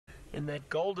in that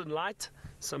golden light.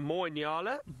 Some more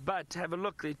Nyala, but have a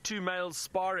look, there are two males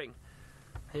sparring.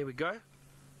 Here we go.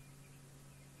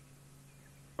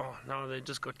 Oh, now they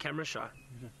just got camera shy.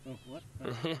 Oh, what?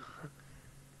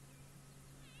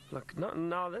 Look,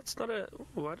 no, that's not a,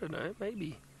 oh, I don't know,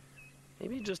 maybe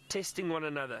just testing one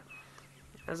another.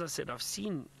 As I said, I've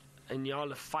seen a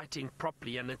Nyala fighting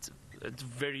properly, and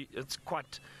it's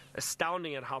quite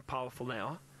astounding at how powerful they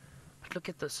are. But look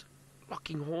at this,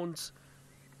 locking horns.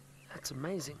 That's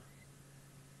amazing.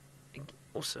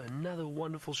 Also another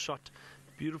wonderful shot,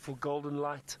 beautiful golden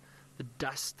light, the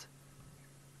dust,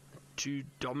 the two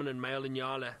dominant male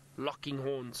Nyala locking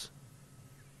horns.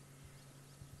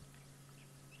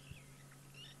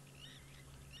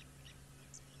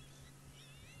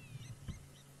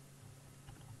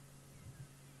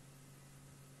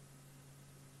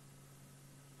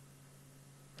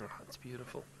 Oh, it's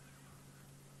beautiful.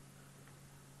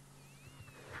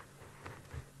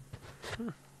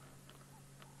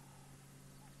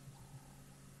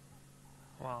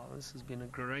 Wow, this has been a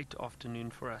great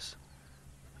afternoon for us.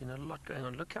 Been a lot going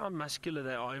on. Look how muscular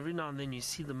they are. Every now and then you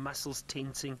see the muscles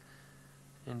tensing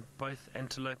in both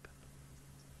antelope.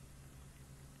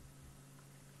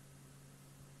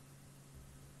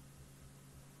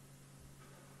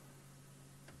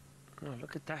 Oh,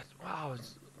 look at that. Wow,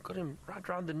 it's got him right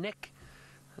around the neck.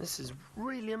 This is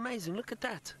really amazing. Look at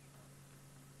that.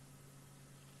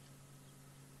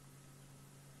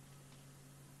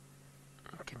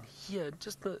 I can hear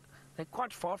just they're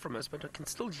quite far from us, but I can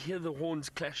still hear the horns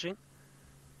clashing.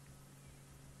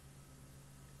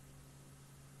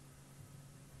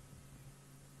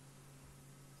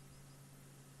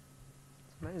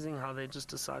 It's amazing how they just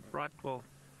decide, right, well,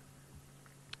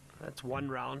 that's one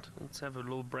round. Let's have a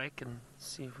little break and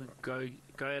see if we go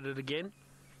at it again.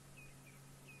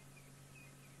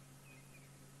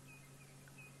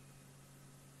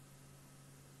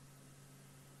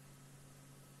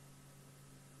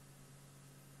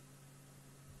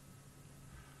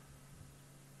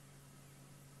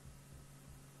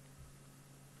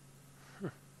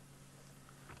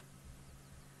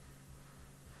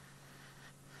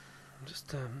 I'm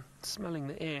just smelling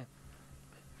the air,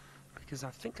 because I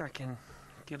think I can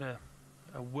get a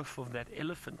whiff of that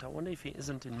elephant. I wonder if he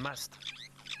isn't in must.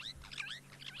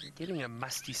 I'm getting a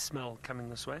musty smell coming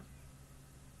this way.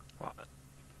 Wow.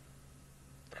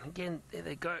 And again, there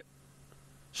they go,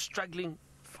 struggling,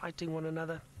 fighting one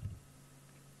another.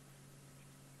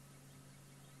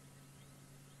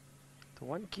 The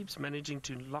one keeps managing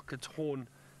to lock its horn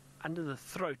under the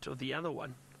throat of the other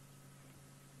one.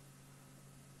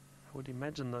 I would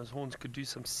imagine those horns could do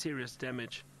some serious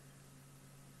damage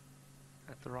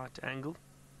at the right angle.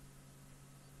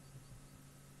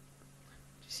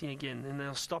 You see again, then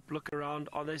they'll stop, look around.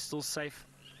 Are they still safe?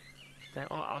 They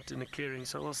are out in a clearing,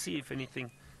 so we'll see if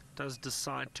anything does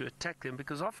decide to attack them,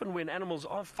 because often when animals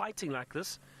are fighting like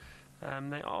this,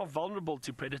 they are vulnerable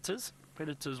to predators.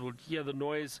 Predators will hear the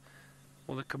noise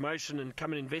or the commotion and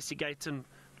come and investigate, and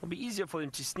it'll be easier for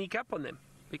them to sneak up on them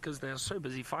because they are so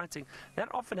busy fighting. That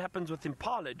often happens with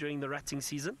impala during the rutting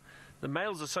season. The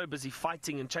males are so busy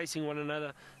fighting and chasing one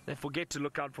another, they forget to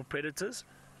look out for predators.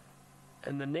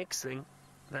 And the next thing,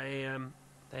 they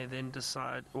then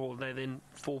decide, or they then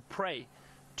fall prey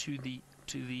to the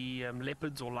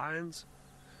leopards or lions.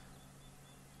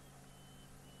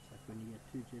 It's like when you get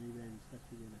two jelly babies stuck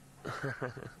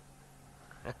together.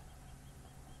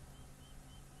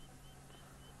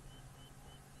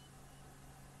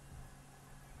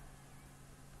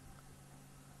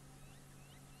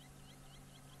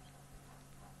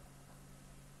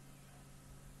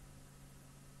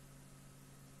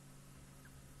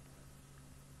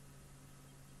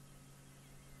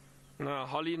 No,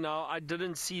 Holly, now I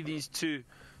didn't see these two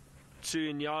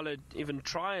Nyala even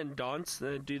try and dance.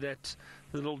 They do that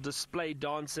little display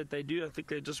dance that they do. I think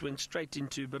they just went straight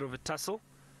into a bit of a tussle.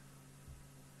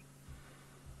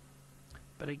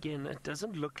 But again, it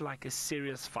doesn't look like a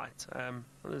serious fight. Well,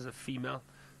 there's a female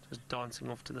just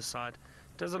dancing off to the side.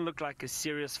 It doesn't look like a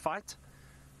serious fight.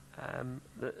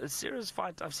 A serious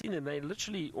fight, I've seen them, they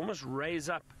literally almost raise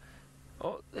up.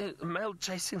 Oh, a male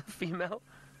chasing the female.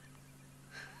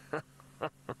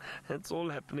 It's all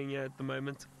happening here at the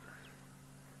moment.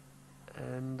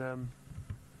 And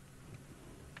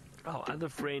our other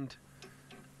friend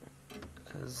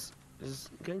is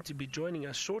going to be joining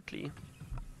us shortly.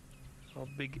 Our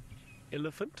big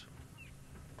elephant.